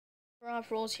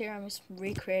Off rolls here. I'm just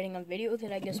recreating a video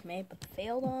that I just made but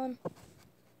failed on.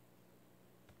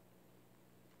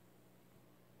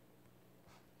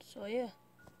 So yeah.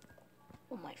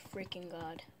 Oh my freaking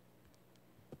god.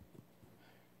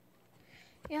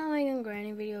 Yeah, I'm making a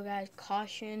grinding video, guys.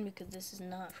 Caution, because this is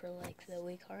not for like the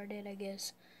weak-hearted, I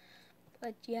guess.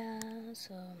 But yeah,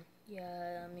 so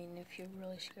yeah, I mean, if you're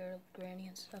really scared of granny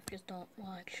and stuff, just don't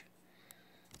watch.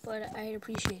 But I'd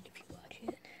appreciate if you watch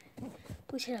it.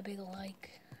 Please hit a big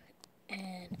like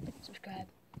and subscribe.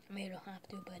 I mean, you don't have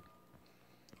to, but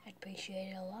I'd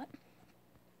appreciate it a lot.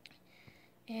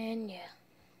 And yeah,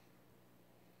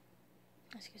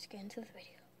 let's just get into the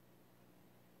video.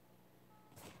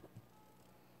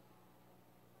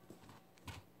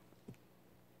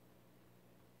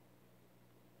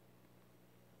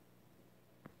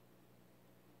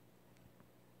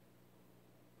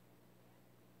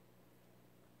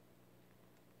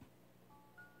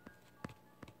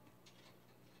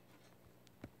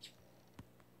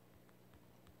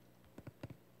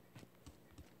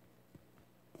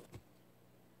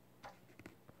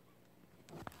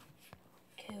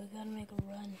 Okay, we gotta make a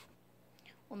run.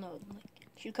 Well, no, like,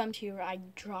 she comes here, I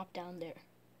drop down there.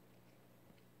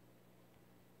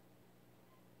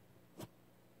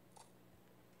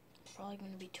 Probably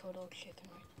gonna be total chicken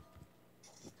right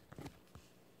now.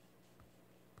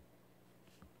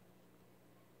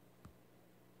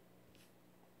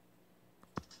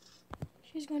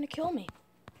 She's gonna kill me.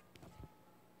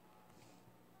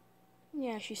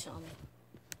 Yeah, she saw me.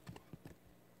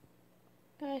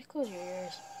 Guys, close your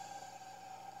ears.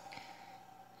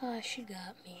 She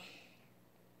got me.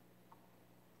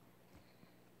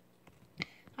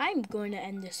 I'm going to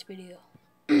end this video.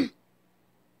 I'm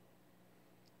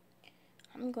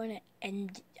going to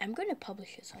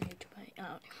publish this on YouTube.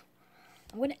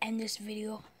 I'm going to end this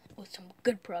video with some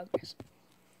good progress.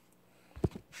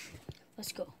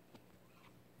 Let's go.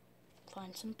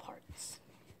 Find some parts.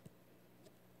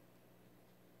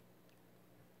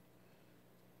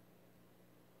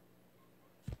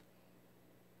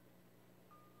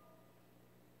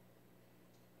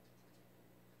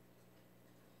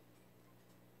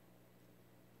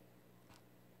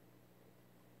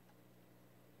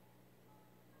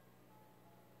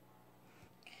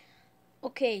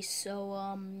 Okay, so,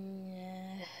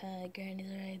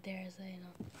 Granny's right there, so you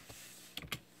know.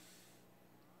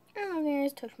 Oh,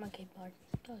 guys, touched my keyboard.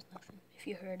 That was nothing, if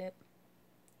you heard it.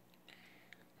 I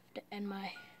have to end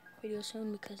my video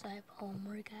soon because I have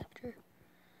homework after.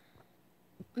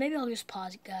 Maybe I'll just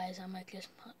pause it, guys. I might just,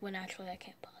 when actually I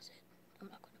can't pause it. I'm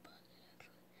not going to pause it,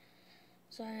 actually.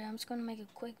 Sorry, I'm just going to make a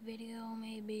quick video,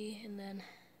 maybe, and then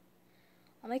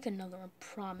I'll make another one.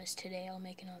 Promise today I'll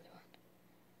make another one.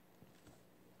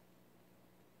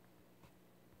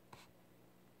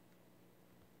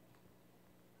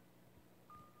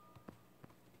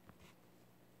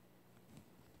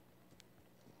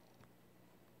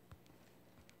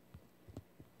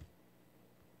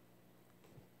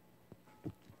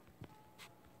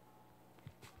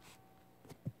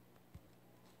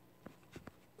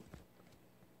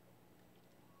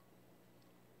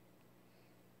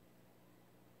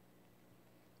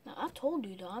 I told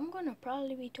you though, I'm gonna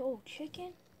probably be told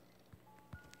chicken.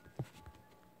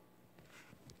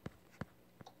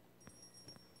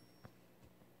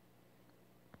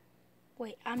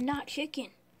 Wait, I'm not chicken.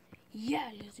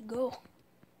 Yeah, let's go.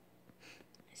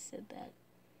 I said that.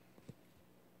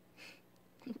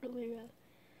 Really bad.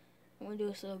 I'm gonna do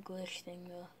this little glitch thing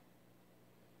though.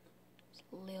 It's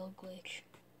a little glitch.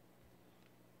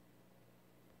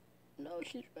 No,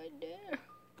 she's right there.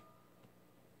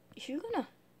 Is she gonna?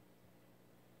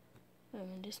 Wait a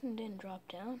minute, this one didn't drop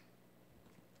down.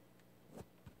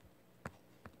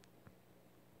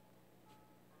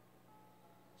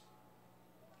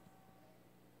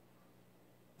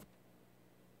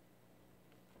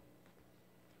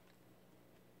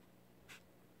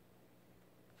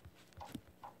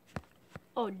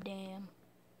 Oh, damn.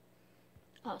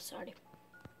 Oh, sorry.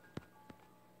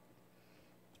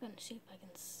 I'm gonna see if I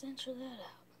can censor that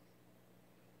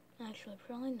out. Actually,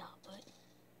 probably not, but...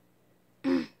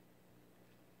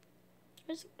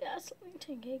 There's a gasoline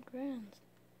tank, 8 grand.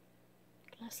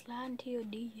 Can I slide into your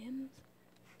DMs?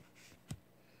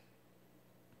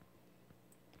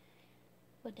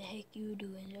 What the heck you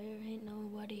doing? There ain't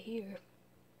nobody here.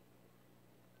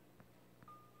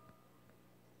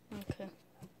 Okay.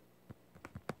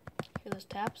 Hear those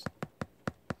taps?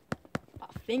 My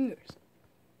fingers.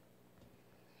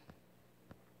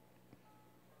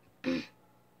 Are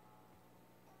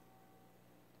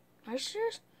you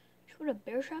serious? Should we put a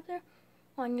bear trap there?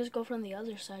 Oh, I can just go from the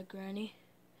other side, Granny.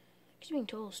 She's being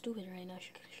total stupid right now.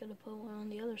 She should have put one on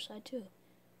the other side too.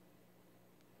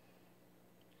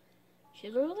 She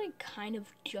literally kind of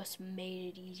just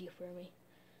made it easy for me.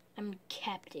 I mean,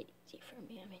 kept it easy for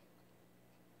me, I mean.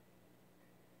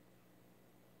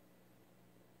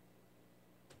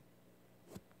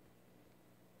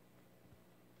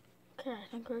 Okay, I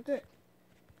think we're good.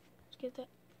 Let's get that.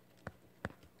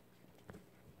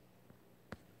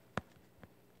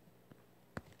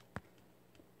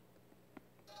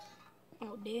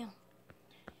 Oh, damn.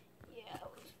 Yeah,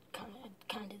 it was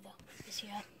kind of this,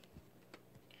 yeah.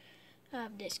 I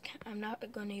have this, I'm not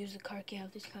going to use the car key. I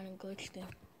have this kind of glitch thing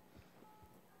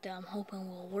that I'm hoping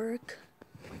will work.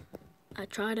 I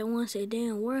tried it once, it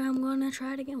didn't work. I'm going to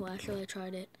try it again. Well, actually, I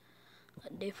tried it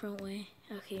a different way.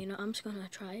 Okay, you know, I'm just going to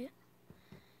try it.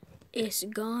 It's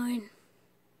going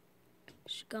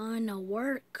to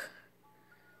work.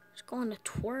 It's going to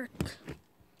twerk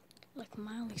like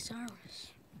Miley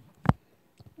Cyrus.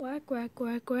 Quack, quack,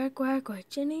 quack, quack, quack, quack,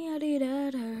 Jenny, I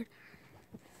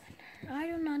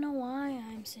do not know why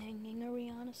I'm singing a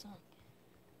Rihanna song.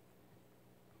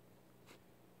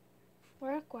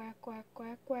 Quack, quack, quack,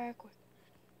 quack, quack, quack.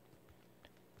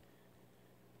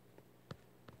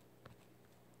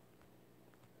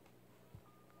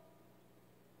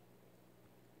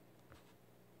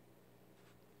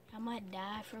 I might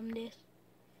die from this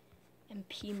and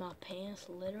pee my pants,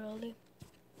 literally.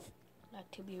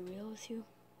 Like, to be real with you.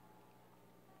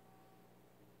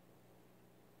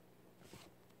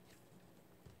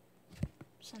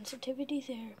 Sensitivity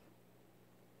there.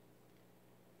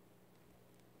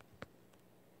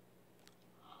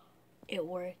 It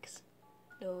works.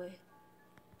 No way.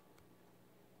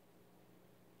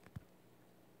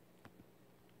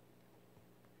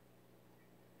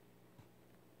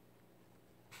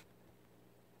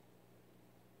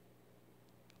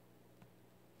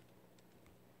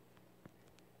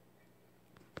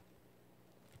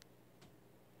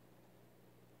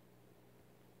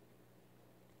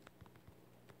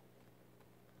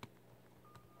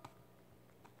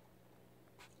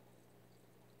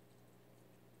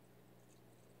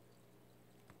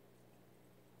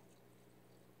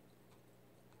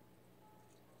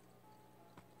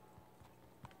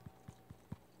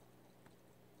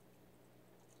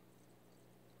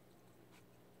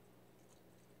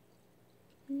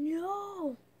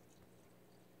 No!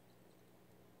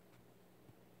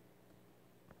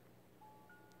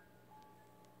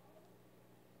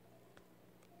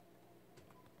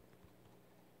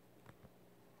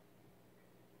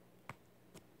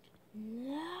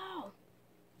 No!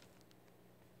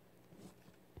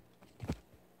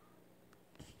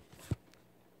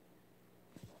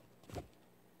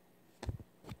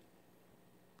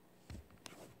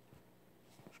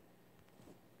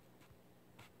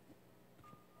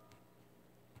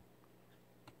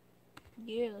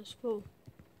 Yeah, let's go.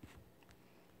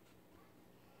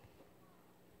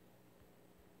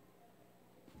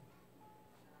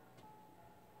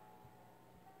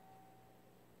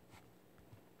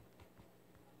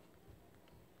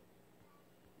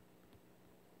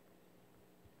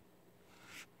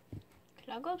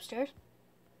 Can I go upstairs?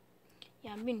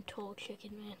 Yeah, I'm being told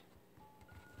chicken, man.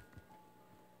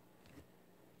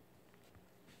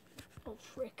 Oh,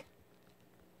 frick.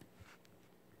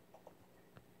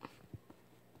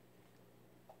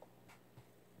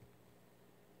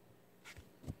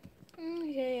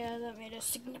 Okay, yeah, that made a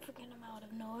significant amount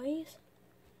of noise.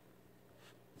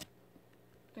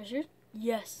 Is it?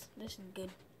 Yes, this is good.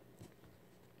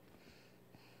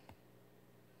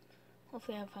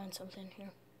 Hopefully I find something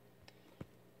here.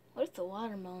 What if the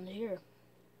watermelon's here?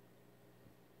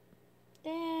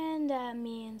 Then that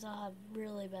means I'll have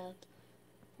really bad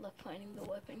luck finding the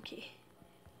weapon key.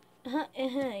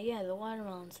 Yeah, the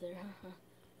watermelon's there.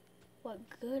 What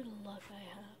good luck I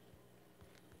have.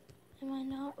 Am I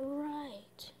not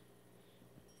right?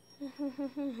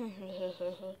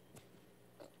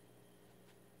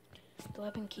 The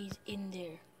weapon key's in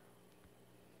there.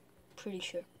 Pretty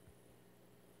sure.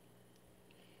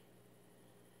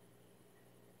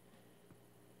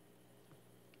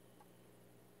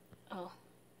 Oh,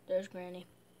 there's Granny.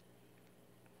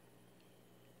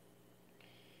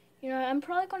 You know, I'm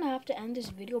probably going to have to end this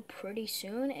video pretty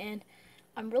soon, and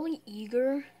I'm really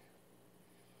eager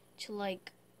to,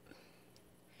 like,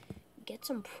 get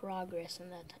some progress in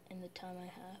the time I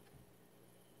have.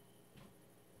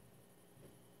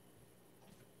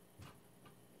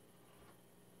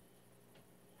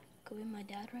 Could be my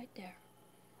dad right there.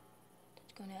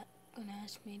 That's gonna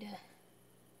ask me to,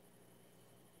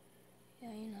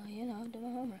 yeah, you know, do my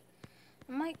homework.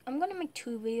 I'm gonna make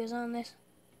 2 videos on this.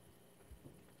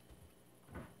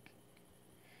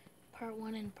 part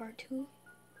 1 and part 2. I'm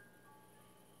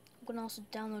gonna also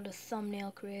download a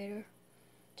thumbnail creator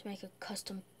to make a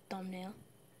custom thumbnail.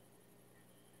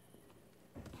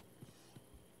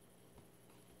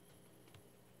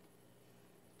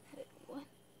 Wait, what?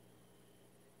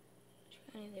 Is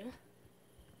Granny there?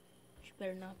 She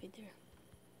better not be there.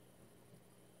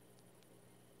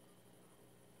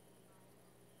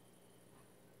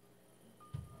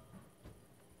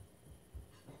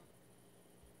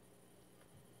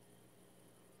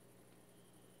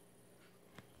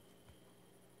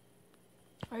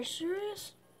 Are you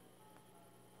serious?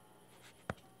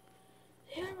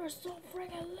 They were so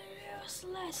freaking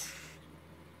useless.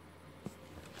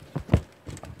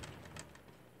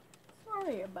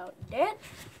 Sorry about that.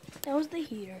 That was the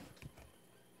heater.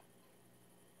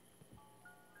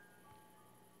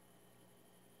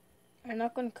 You're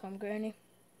not gonna come, Granny.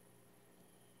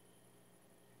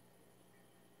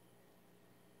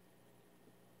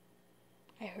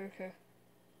 I heard her.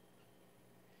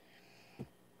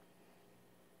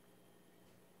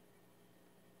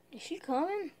 Is she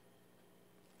coming?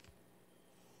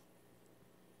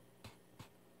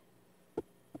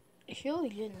 She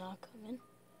legit not coming.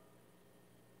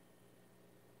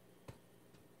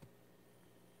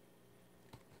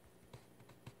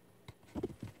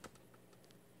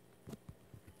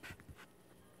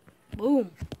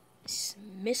 Boom.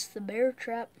 Missed the bear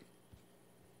trap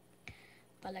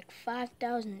by like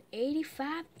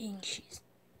 5,085 inches.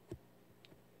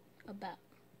 About.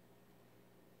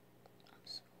 I'm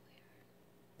so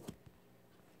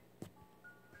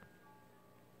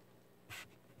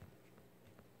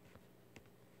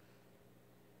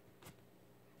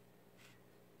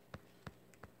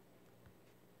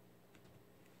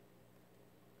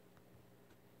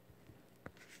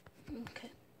weird. Okay.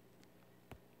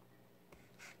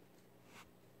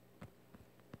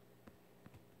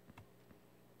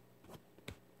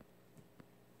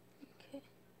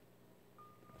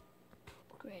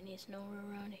 Granny's nowhere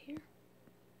around here.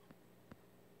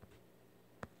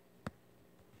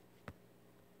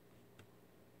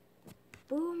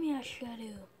 Boom, yeah,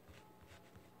 shadow.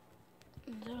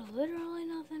 There's literally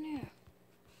nothing here.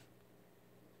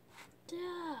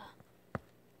 Duh.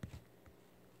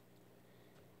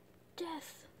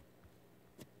 Death.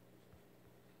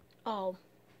 Oh.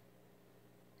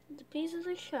 The piece of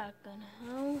the shotgun.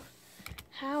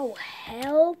 How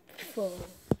helpful.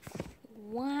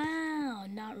 Wow,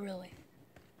 not really.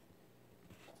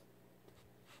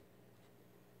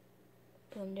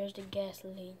 Boom, there's the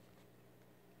gasoline.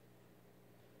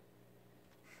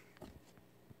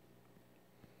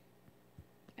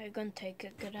 Are you gonna take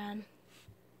it, Gran?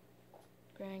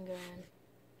 Gran.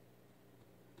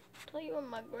 Tell you what,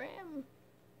 my grandma.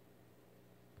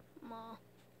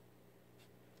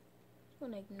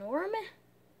 Gonna ignore me?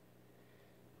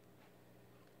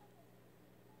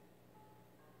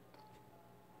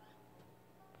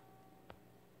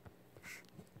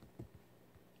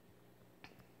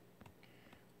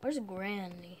 Where's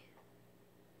Granny?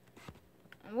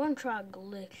 I'm gonna try a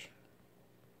glitch.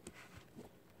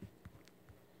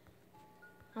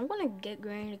 I'm gonna get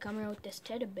Granny to come here with this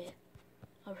teddy bear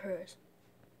of hers.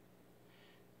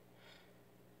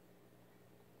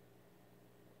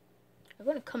 You're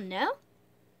gonna come now?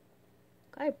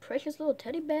 Got a precious little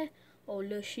teddy bear. Oh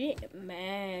look, she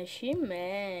mad.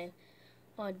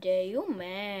 Oh dare you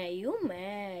mad.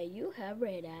 You have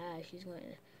red eyes. She's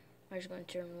gonna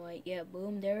turn white. Yeah,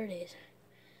 boom, there it is.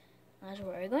 That's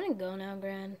where you're gonna go now,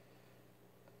 Granny.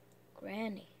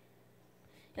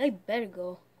 You better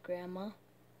go, Grandma.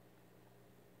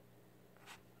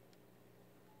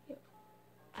 Your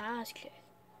eyes check.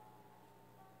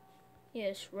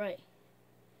 Yes, right.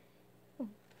 You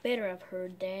better have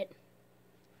heard that.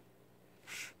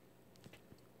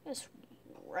 That's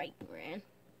right, Gran.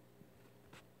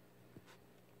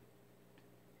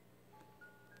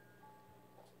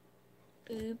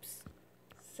 Oops.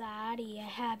 Sorry, I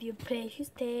have your precious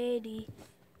teddy.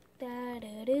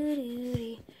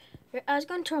 Your eyes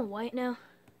gonna turn white now.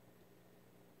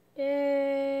 There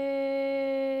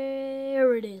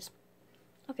it is.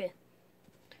 Okay.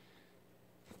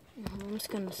 I'm just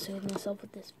gonna soothe myself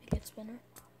with this fidget spinner.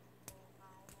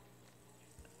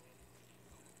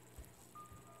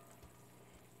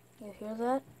 You hear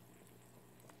that?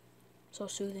 So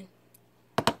soothing.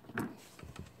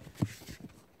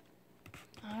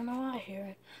 I don't know, I hear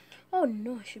it. Oh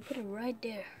no, she put it right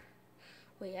there.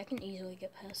 Wait, I can easily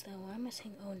get past that. Why am I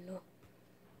saying oh no?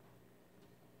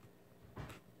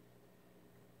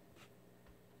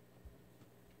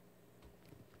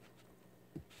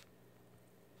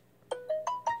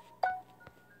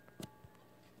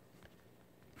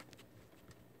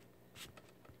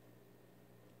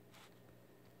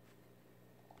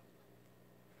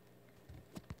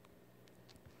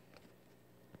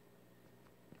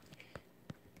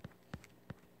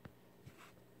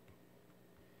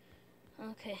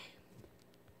 Okay.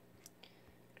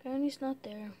 Granny's not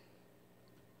there.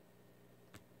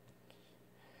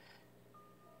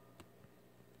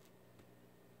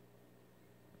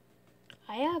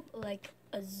 I have like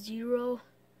a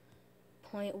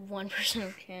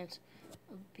 0.1% chance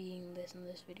of being this in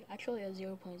this video. Actually, a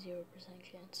 0.0%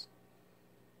 chance.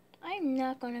 I'm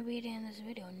not gonna be there in this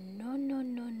video. No, no,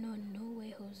 no, no, no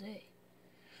way, Jose.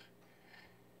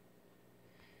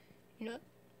 You know,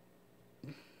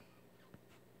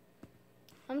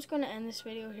 I'm just gonna end this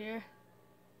video here.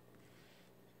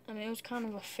 I mean, it was kind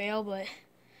of a fail, but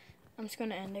I'm just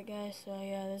gonna end it, guys. So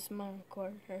yeah, this is my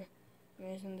recorder.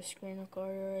 I'm using the screen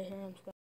recorder right here. I'm just gonna